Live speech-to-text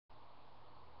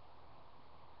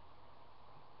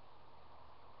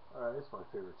guys, my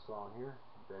favorite song here,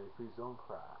 Daddy Please Don't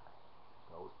Cry,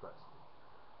 Elvis Presley.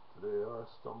 Today I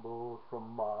stumbled from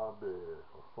my bed,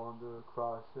 a thunder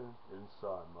crashing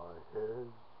inside my head.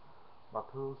 My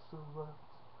pillow silhouette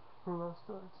for last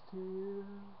night's tears.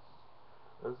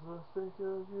 As I think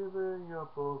of giving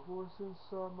up, a voice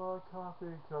inside my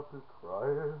coffee cup is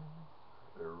crying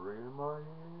and ringing my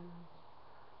ears.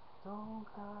 Don't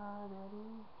cry,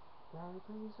 Daddy, Daddy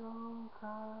please don't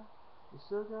cry. You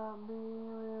still got me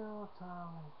a little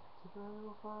time. Today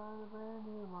we'll find a brand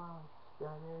new mommy.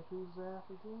 Daddy, please laugh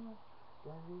again.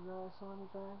 Daddy, glass on your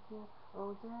back again.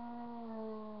 Oh,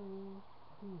 Daddy,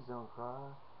 please don't cry.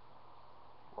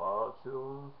 While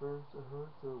children first, it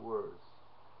hurts the worst.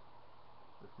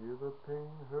 To feel the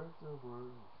pain hurts the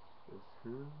worst. It's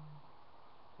true,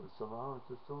 but somehow it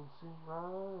just don't seem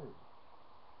right.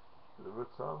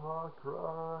 Every time I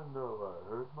cry, I know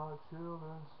I hurt my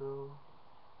children so.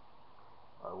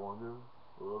 I wonder,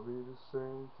 will it be the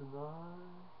same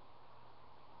tonight?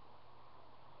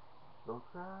 Don't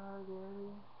cry, Daddy,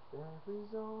 Daddy, please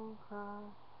don't cry.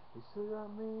 You still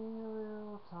got me a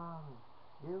little time.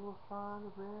 You will find a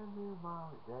brand new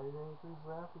mommy. Daddy, Daddy, please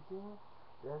laugh again.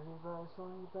 Daddy, lies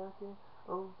on your back again.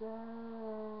 Oh,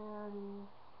 Daddy,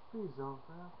 please don't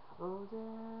cry. Oh,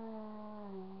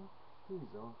 Daddy, please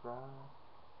don't cry.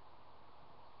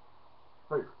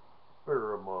 Hey,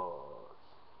 Paramount.